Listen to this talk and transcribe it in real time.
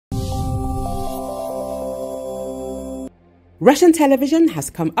Russian television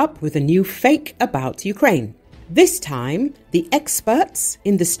has come up with a new fake about Ukraine. This time, the experts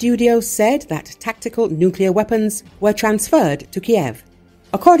in the studio said that tactical nuclear weapons were transferred to Kiev.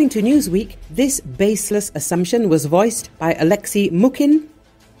 According to Newsweek, this baseless assumption was voiced by Alexei Mukhin,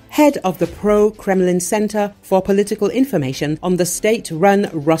 head of the pro-Kremlin Center for Political Information on the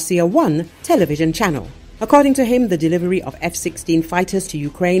state-run Russia 1 television channel. According to him, the delivery of F-16 fighters to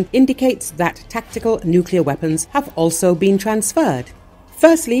Ukraine indicates that tactical nuclear weapons have also been transferred.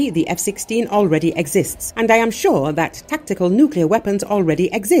 Firstly, the F-16 already exists, and I am sure that tactical nuclear weapons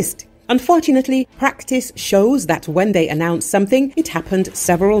already exist. Unfortunately, practice shows that when they announce something, it happened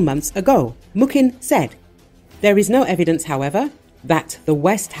several months ago, Mukhin said. There is no evidence, however, that the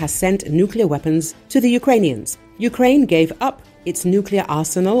West has sent nuclear weapons to the Ukrainians. Ukraine gave up its nuclear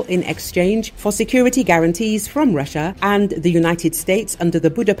arsenal in exchange for security guarantees from Russia and the United States under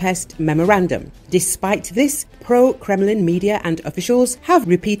the Budapest Memorandum. Despite this, pro-Kremlin media and officials have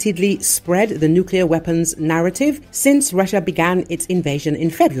repeatedly spread the nuclear weapons narrative since Russia began its invasion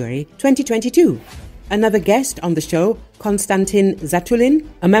in February 2022. Another guest on the show, Konstantin Zatulin,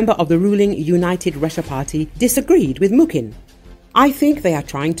 a member of the ruling United Russia Party, disagreed with Mukhin. I think they are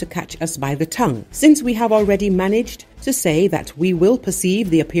trying to catch us by the tongue, since we have already managed to say that we will perceive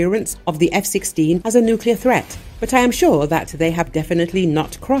the appearance of the F-16 as a nuclear threat. But I am sure that they have definitely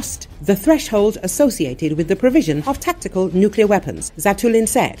not crossed the threshold associated with the provision of tactical nuclear weapons, Zatulin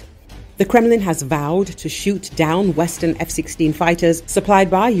said. The Kremlin has vowed to shoot down Western F-16 fighters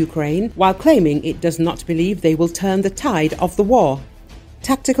supplied by Ukraine, while claiming it does not believe they will turn the tide of the war.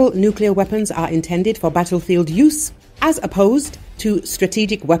 Tactical nuclear weapons are intended for battlefield use, as opposed to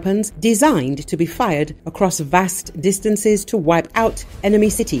strategic weapons designed to be fired across vast distances to wipe out enemy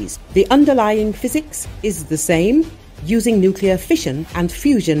cities. The underlying physics is the same, using nuclear fission and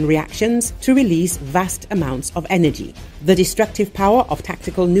fusion reactions to release vast amounts of energy. The destructive power of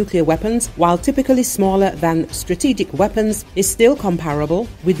tactical nuclear weapons, while typically smaller than strategic weapons, is still comparable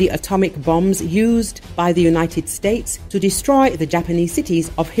with the atomic bombs used by the United States to destroy the Japanese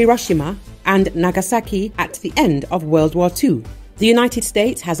cities of Hiroshima and Nagasaki at the end of World War II. The United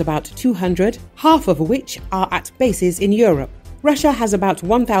States has about 200, half of which are at bases in Europe. Russia has about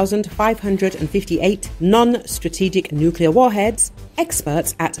 1,558 non-strategic nuclear warheads.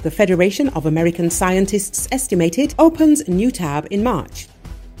 Experts at the Federation of American Scientists estimated opens new tab in March.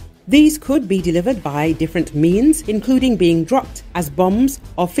 These could be delivered by different means, including being dropped as bombs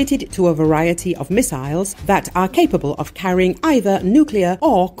or fitted to a variety of missiles that are capable of carrying either nuclear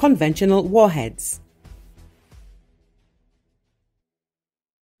or conventional warheads.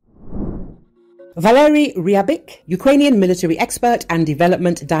 Valery Ryabik, Ukrainian military expert and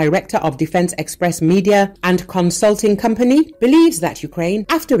development director of Defense Express Media and Consulting Company, believes that Ukraine,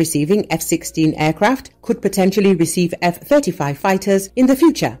 after receiving F-16 aircraft, could potentially receive F-35 fighters in the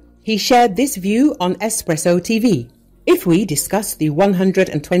future. He shared this view on Espresso TV. If we discuss the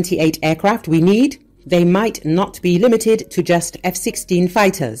 128 aircraft we need, they might not be limited to just F-16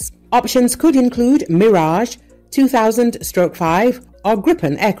 fighters. Options could include Mirage, 2000-5 or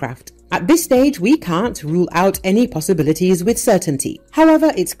Gripen aircraft. At this stage, we can't rule out any possibilities with certainty.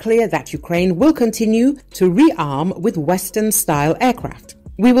 However, it's clear that Ukraine will continue to rearm with Western-style aircraft.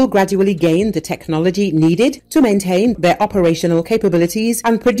 We will gradually gain the technology needed to maintain their operational capabilities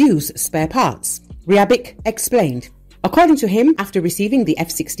and produce spare parts, Ryabik explained. According to him, after receiving the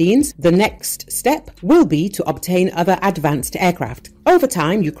F-16s, the next step will be to obtain other advanced aircraft. Over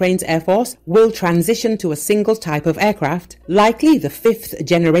time, Ukraine's Air Force will transition to a single type of aircraft, likely the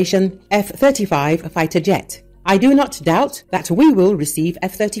fifth-generation F-35 fighter jet. I do not doubt that we will receive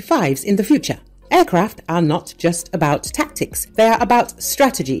F-35s in the future. Aircraft are not just about tactics, they are about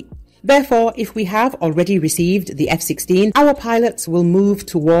strategy. Therefore, if we have already received the F-16, our pilots will move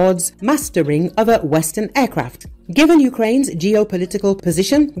towards mastering other Western aircraft. Given Ukraine's geopolitical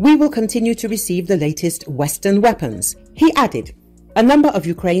position, we will continue to receive the latest Western weapons. He added, a number of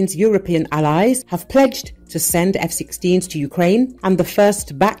Ukraine's European allies have pledged to send F-16s to Ukraine, and the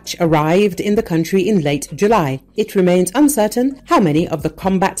first batch arrived in the country in late July. It remains uncertain how many of the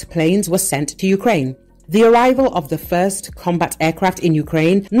combat planes were sent to Ukraine. The arrival of the first combat aircraft in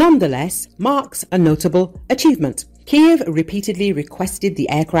Ukraine nonetheless marks a notable achievement. Kiev repeatedly requested the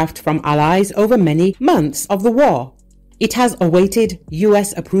aircraft from allies over many months of the war. It has awaited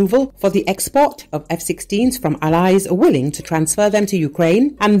US approval for the export of F-16s from allies willing to transfer them to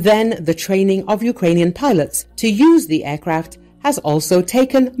Ukraine, and then the training of Ukrainian pilots to use the aircraft has also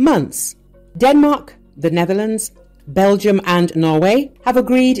taken months. Denmark, the Netherlands, Belgium and Norway have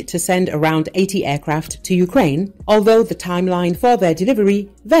agreed to send around 80 aircraft to Ukraine, although the timeline for their delivery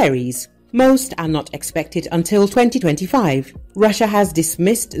varies. Most are not expected until 2025. Russia has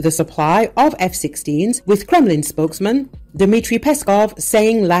dismissed the supply of F-16s, with Kremlin spokesman Dmitry Peskov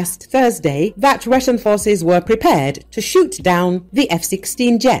saying last Thursday that Russian forces were prepared to shoot down the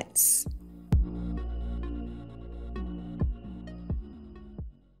F-16 jets.